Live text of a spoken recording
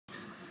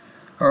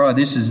Alright,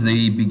 this is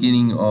the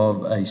beginning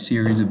of a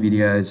series of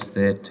videos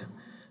that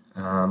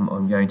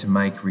I'm going to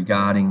make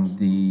regarding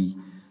the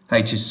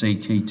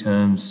HSC key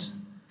terms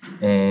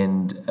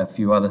and a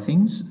few other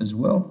things as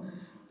well.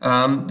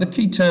 The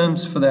key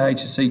terms for the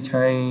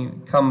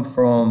HSC come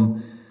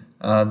from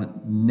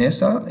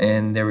NESA,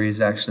 and there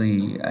is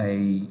actually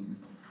a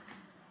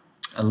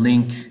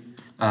link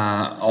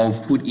I'll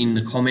put in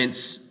the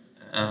comments,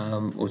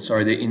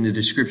 in the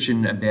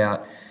description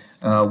about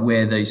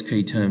where these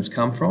key terms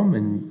come from,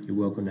 and you're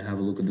welcome to have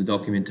a look at the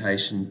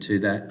documentation to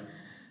that.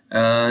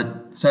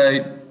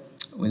 So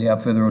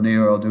without further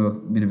ado, I'll do a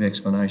bit of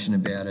explanation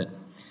about it.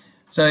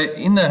 So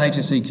in the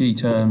HSC key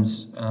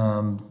terms,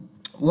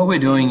 what we're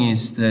doing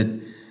is that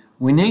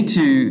we need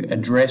to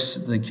address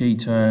the key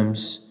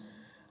terms,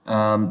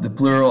 the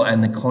plural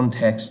and the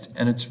context,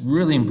 and it's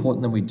really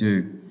important that we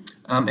do.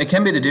 It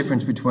can be the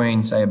difference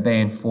between, say, a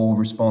band 4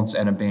 response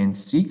and a band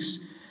 6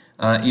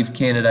 if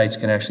candidates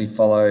can actually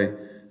follow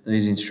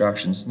these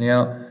instructions.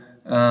 Now,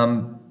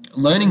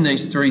 learning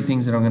these three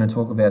things that I'm going to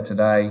talk about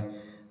today,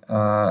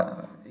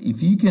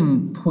 if you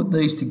can put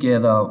these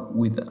together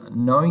with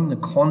knowing the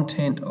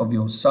content of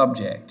your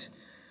subject,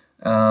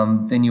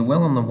 then you're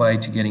well on the way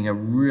to getting a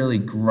really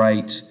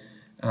great,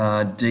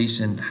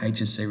 decent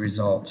HSC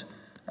result.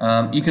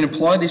 You can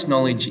apply this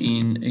knowledge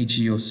in each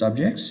of your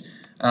subjects.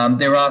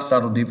 There are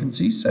subtle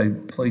differences, so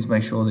please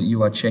make sure that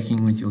you are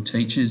checking with your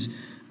teachers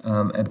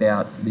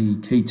about the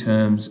key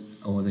terms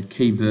or the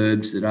key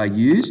verbs that are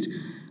used.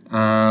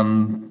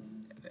 And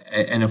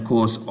of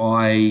course,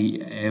 I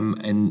am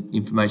an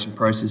information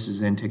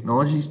processes and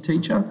technologies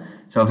teacher,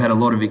 so I've had a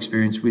lot of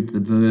experience with the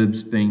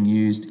verbs being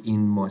used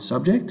in my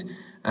subject,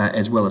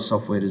 as well as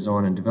software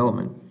design and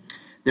development.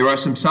 There are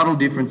some subtle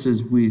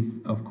differences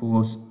with, of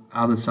course,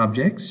 other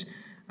subjects,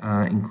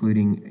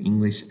 including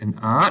English and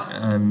art,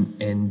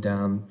 and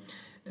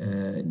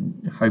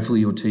hopefully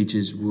your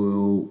teachers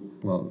will,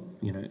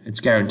 it's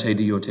guaranteed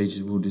that your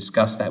teachers will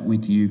discuss that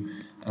with you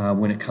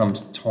when it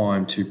comes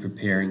time to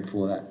preparing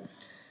for that.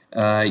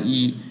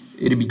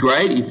 It'd be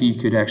great if you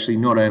could actually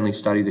not only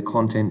study the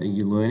content that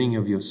you're learning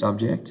of your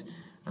subject,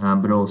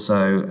 but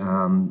also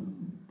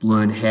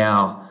learn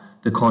how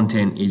the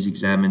content is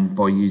examined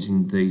by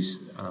using these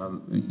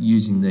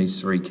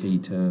three key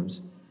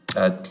terms,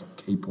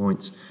 key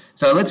points.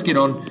 So let's get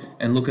on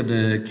and look at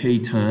the key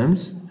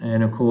terms,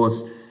 and of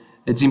course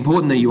it's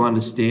important that you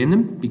understand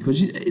them,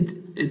 because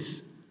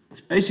it's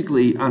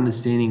basically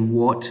understanding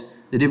what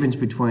the difference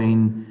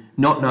between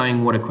not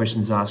knowing what a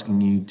question is asking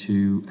you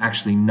to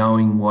actually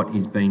knowing what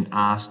is being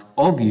asked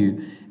of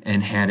you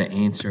and how to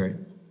answer it.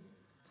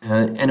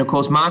 And of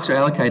course, marks are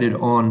allocated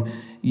on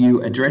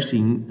you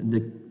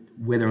addressing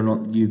whether or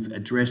not you've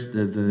addressed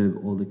the verb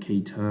or the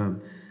key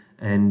term.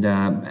 And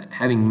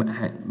having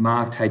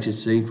marked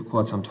HSC for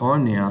quite some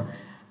time now,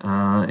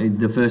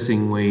 the first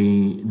thing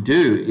we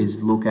do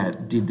is look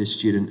at, did the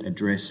student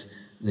address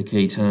the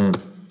key term?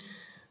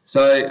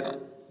 So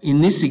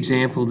in this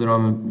example that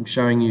I'm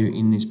showing you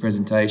in this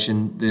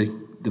presentation,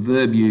 the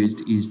verb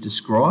used is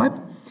describe,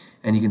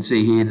 and you can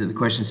see here that the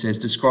question says,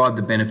 describe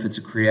the benefits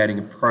of creating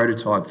a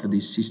prototype for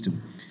this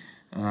system.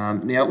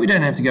 Now, we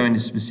don't have to go into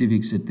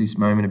specifics at this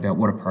moment about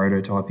what a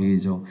prototype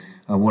is or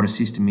what a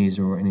system is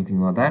or anything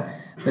like that,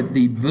 but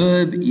the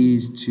verb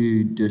is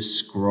to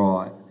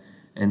describe.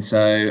 And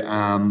so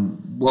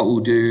what we'll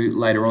do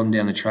later on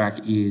down the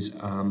track is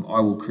I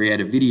will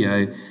create a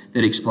video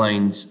that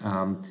explains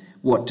how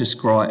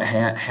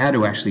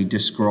to actually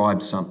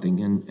describe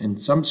something.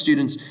 And some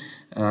students,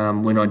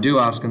 when I do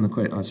ask them the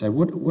question, I say,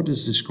 what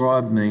does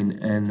describe mean?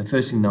 And the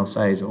first thing they'll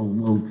say is, oh,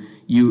 well,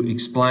 you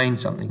explain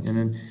something.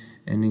 And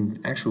in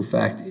actual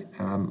fact,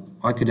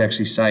 I could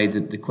actually say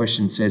that the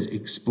question says,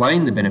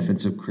 explain the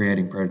benefits of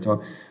creating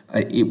prototype.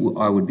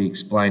 I would be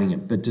explaining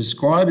it. But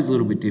describe is a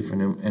little bit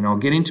different, and I'll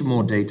get into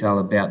more detail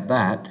about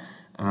that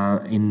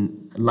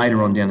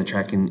later on down the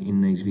track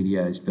in these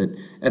videos. But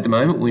at the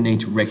moment, we need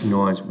to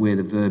recognise where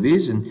the verb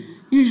is, and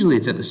usually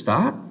it's at the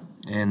start.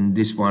 And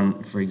this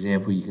one, for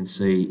example, you can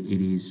see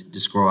it is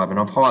describe, and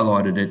I've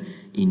highlighted it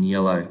in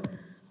yellow.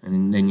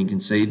 And then you can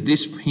see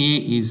this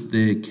here is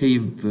the key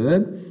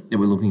verb that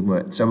we're looking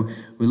for. So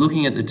we're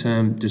looking at the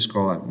term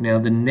describe. Now,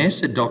 the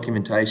NESA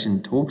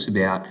documentation talks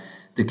about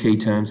the key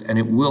terms, and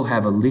it will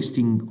have a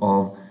listing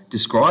of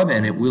describe,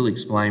 and it will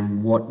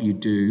explain what you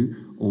do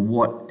or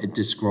what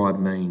describe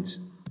means.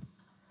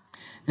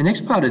 The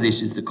next part of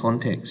this is the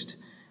context.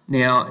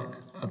 Now,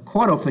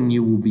 quite often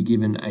you will be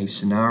given a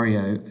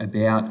scenario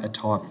about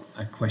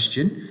a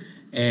question,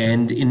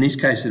 and in this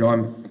case that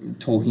I'm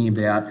talking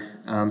about,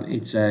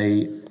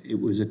 it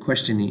was a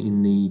question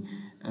in the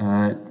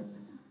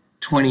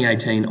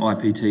 2018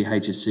 IPT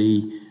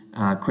HSC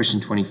question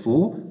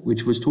 24,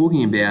 which was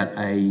talking about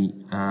a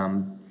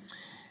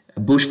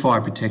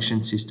bushfire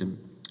protection system.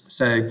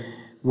 So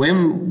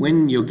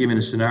when you're given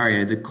a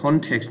scenario, the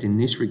context in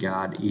this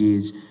regard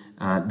is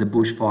the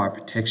bushfire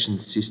protection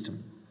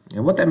system.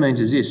 Now, what that means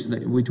is this: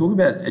 that we talk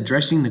about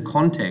addressing the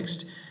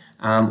context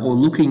or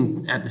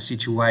looking at the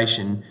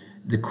situation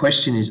the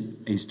question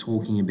is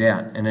talking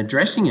about, and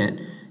addressing it.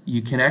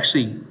 you can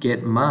actually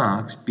get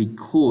marks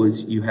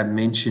because you have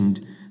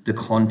mentioned the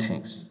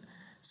context.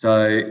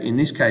 So in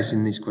this case,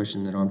 in this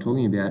question that I'm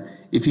talking about,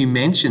 if you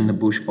mention the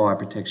bushfire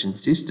protection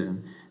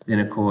system, then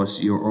of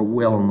course you're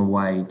well on the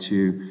way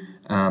to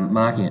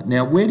marking it.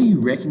 Now, where do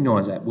you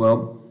recognise that? Well,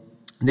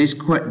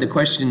 the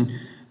question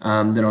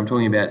that I'm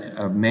talking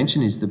about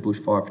mentioned is the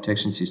bushfire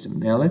protection system.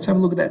 Now, let's have a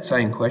look at that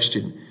same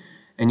question.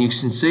 And you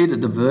can see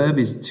that the verb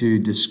is to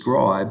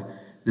describe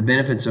the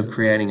benefits of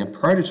creating a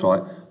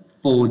prototype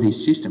for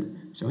this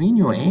system. So in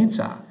your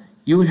answer,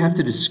 you would have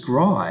to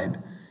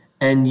describe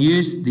and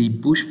use the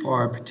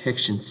bushfire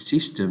protection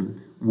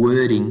system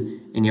wording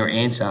in your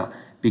answer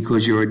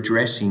because you're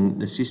addressing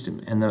the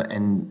system. And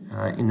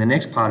in the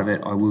next part of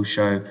it, I will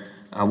show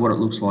what it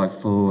looks like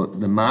for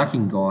the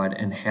marking guide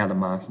and how the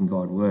marking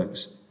guide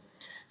works.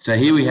 So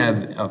here we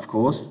have, of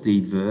course,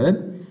 the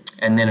verb,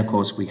 and then, of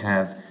course, we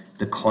have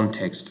the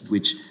context,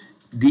 which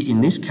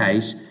in this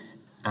case,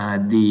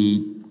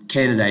 the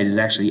candidate is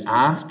actually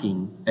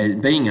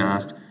being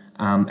asked,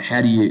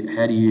 how do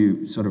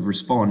you sort of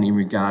respond in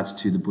regards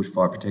to the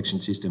bushfire protection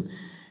system?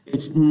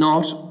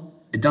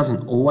 It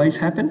doesn't always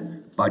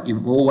happen, but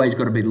you've always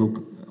got to be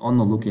on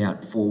the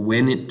lookout for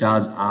when it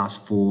does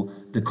ask for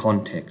the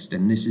context,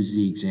 and this is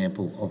the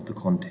example of the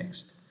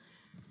context.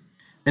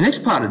 The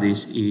next part of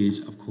this is,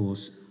 of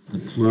course, the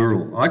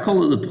plural. I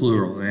call it the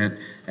plural,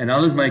 and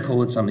others may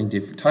call it something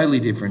different, totally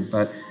different,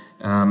 but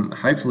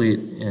hopefully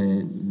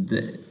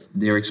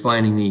they're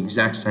explaining the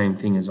exact same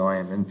thing as I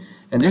am.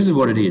 And this is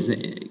what it is.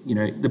 You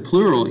know, the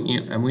plural,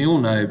 and we all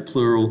know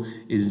plural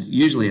is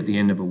usually at the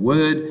end of a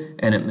word,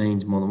 and it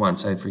means more than one.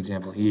 So, for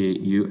example, here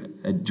you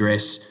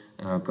address,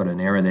 I've got an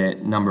error there,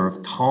 number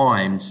of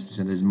times,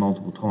 so there's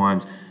multiple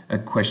times a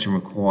question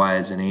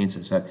requires an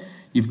answer. So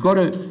you've got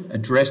to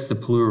address the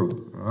plural,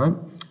 right?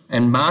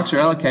 And marks are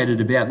allocated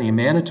about the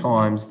amount of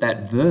times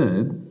that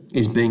verb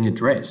is being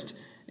addressed,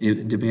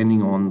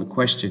 depending on the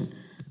question.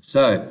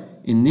 So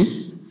in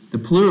this, the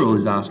plural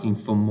is asking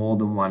for more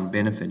than one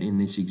benefit in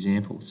this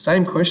example.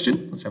 Same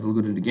question, let's have a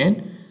look at it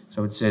again.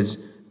 So it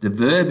says the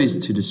verb is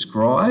to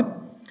describe.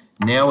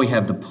 Now we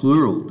have the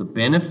plural, the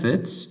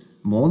benefits,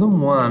 more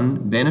than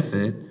one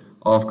benefit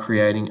of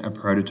creating a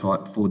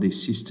prototype for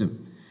this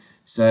system.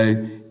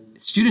 So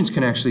students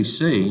can actually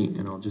see,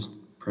 and I'll just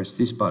press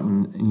this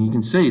button, and you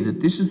can see that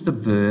this is the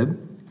verb,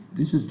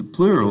 this is the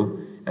plural,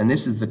 and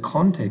this is the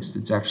context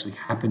that's actually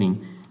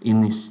happening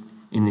in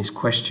this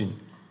question.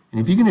 And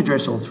if you can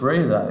address all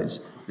three of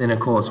those, then of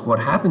course what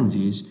happens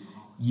is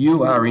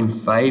you are in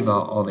favour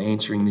of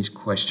answering this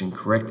question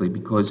correctly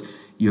because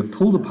you have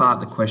pulled apart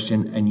the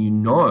question and you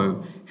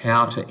know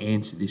how to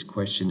answer this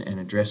question and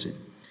address it.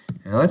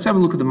 Now let's have a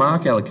look at the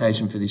mark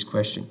allocation for this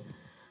question.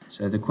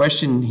 So the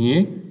question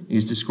here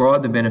is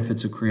describe the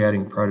benefits of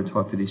creating a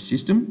prototype for this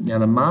system. Now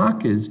the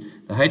markers,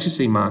 the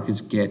HSC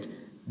markers get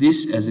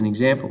this as an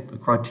example, the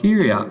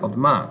criteria of the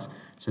marks.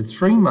 So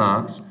 3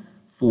 marks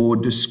for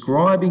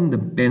describing the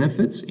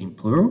benefits, in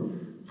plural,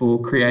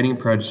 for creating a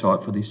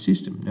prototype for this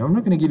system. Now I'm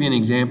not going to give you an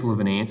example of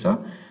an answer,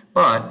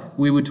 but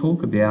we would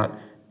talk about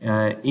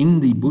in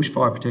the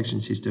bushfire protection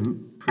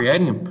system,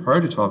 creating a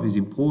prototype is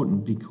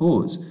important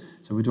because,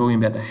 so we're talking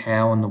about the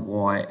how and the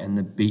why and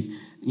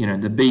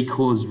the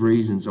because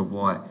reasons of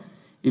why.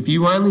 If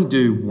you only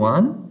do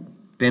one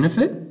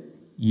benefit,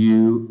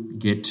 you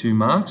get 2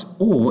 marks,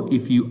 or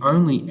if you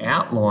only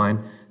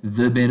outline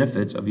the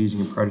benefits of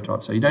using a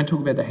prototype. So you don't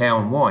talk about the how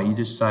and why, you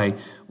just say,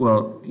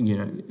 well,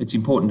 it's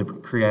important to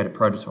create a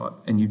prototype,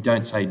 and you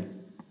don't say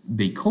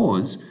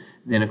because,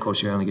 then of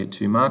course you only get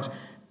 2 marks.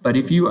 But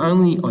if you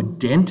only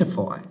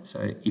identify,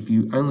 so if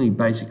you only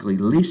basically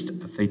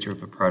list a feature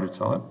of a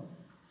prototype,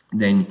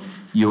 then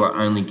you are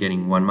only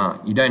getting 1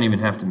 mark. You don't even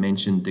have to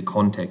mention the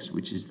context,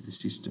 which is the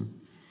system.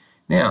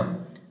 Now,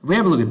 if we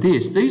have a look at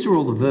this, these are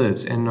all the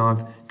verbs, and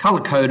I've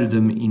colour-coded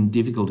them in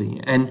difficulty.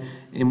 And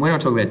when I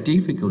talk about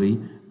difficulty,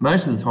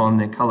 most of the time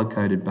they're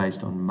colour-coded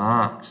based on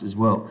marks as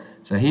well.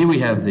 So here we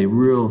have the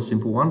real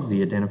simple ones,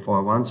 the identify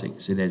ones. So you can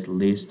see there's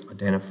list,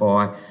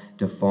 identify,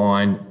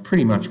 define,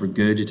 pretty much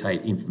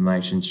regurgitate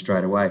information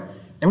straight away.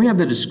 And we have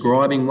the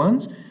describing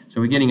ones. So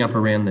we're getting up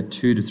around the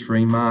 2 to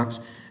 3 marks.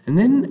 And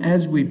then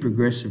as we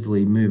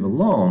progressively move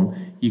along,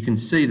 you can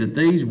see that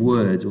these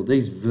words or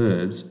these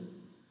verbs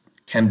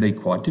can be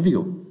quite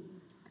difficult.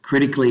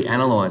 Critically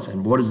analyse,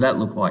 and what does that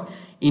look like?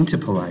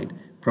 Interpolate,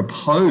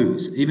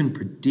 propose, even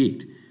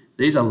predict.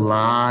 These are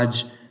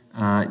large,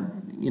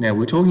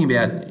 we're talking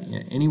about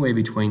anywhere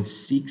between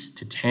 6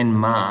 to 10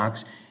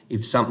 marks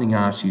if something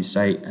asks you,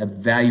 say,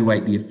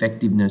 evaluate the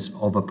effectiveness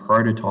of a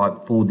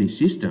prototype for this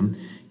system,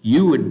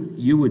 you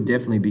would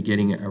definitely be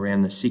getting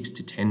around the 6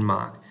 to 10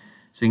 mark.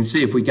 So you can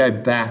see if we go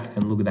back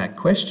and look at that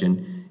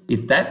question,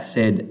 if that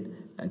said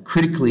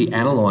critically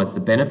analyse the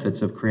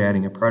benefits of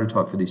creating a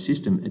prototype for this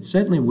system, it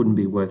certainly wouldn't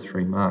be worth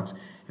 3 marks.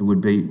 It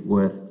would be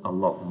worth a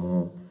lot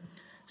more.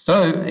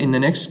 So in the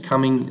next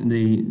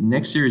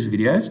series of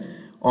videos,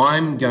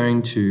 I'm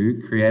going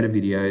to create a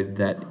video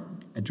that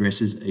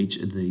addresses each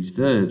of these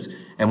verbs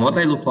and what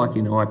they look like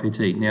in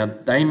IPT. Now,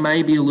 they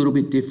may be a little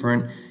bit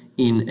different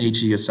in each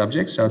of your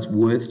subjects, so it's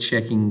worth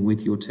checking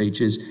with your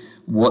teachers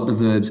what the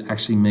verbs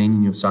actually mean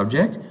in your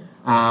subject.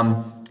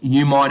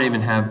 You might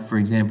even have, for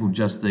example,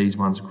 just these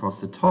ones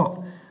across the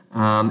top.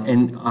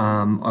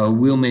 I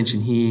will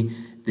mention here,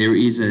 there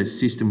is a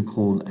system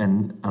called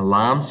an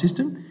alarm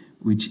system,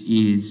 which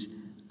is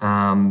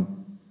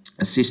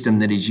a system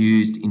that is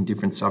used in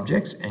different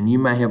subjects, and you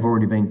may have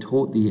already been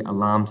taught the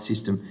alarm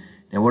system.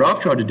 Now, what I've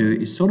tried to do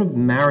is sort of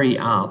marry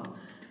up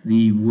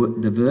the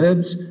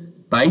verbs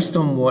based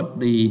on what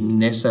the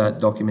NESA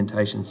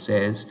documentation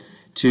says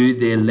to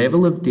their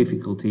level of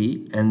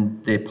difficulty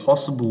and their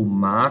possible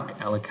mark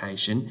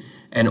allocation,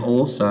 and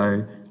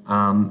also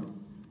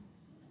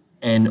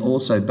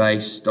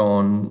based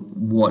on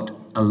what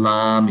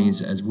alarm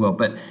is as well.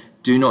 But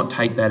do not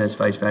take that as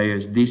face value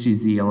as this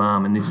is the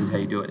alarm and this is how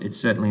you do it. It's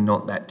certainly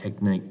not that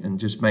technique. And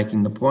just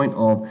making the point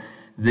of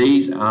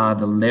these are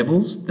the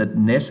levels that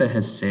NESA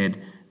has said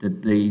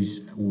that these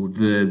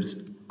verbs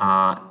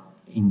are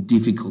in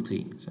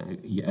difficulty. So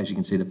as you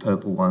can see, the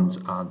purple ones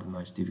are the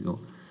most difficult.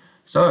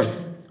 So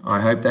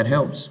I hope that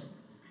helps.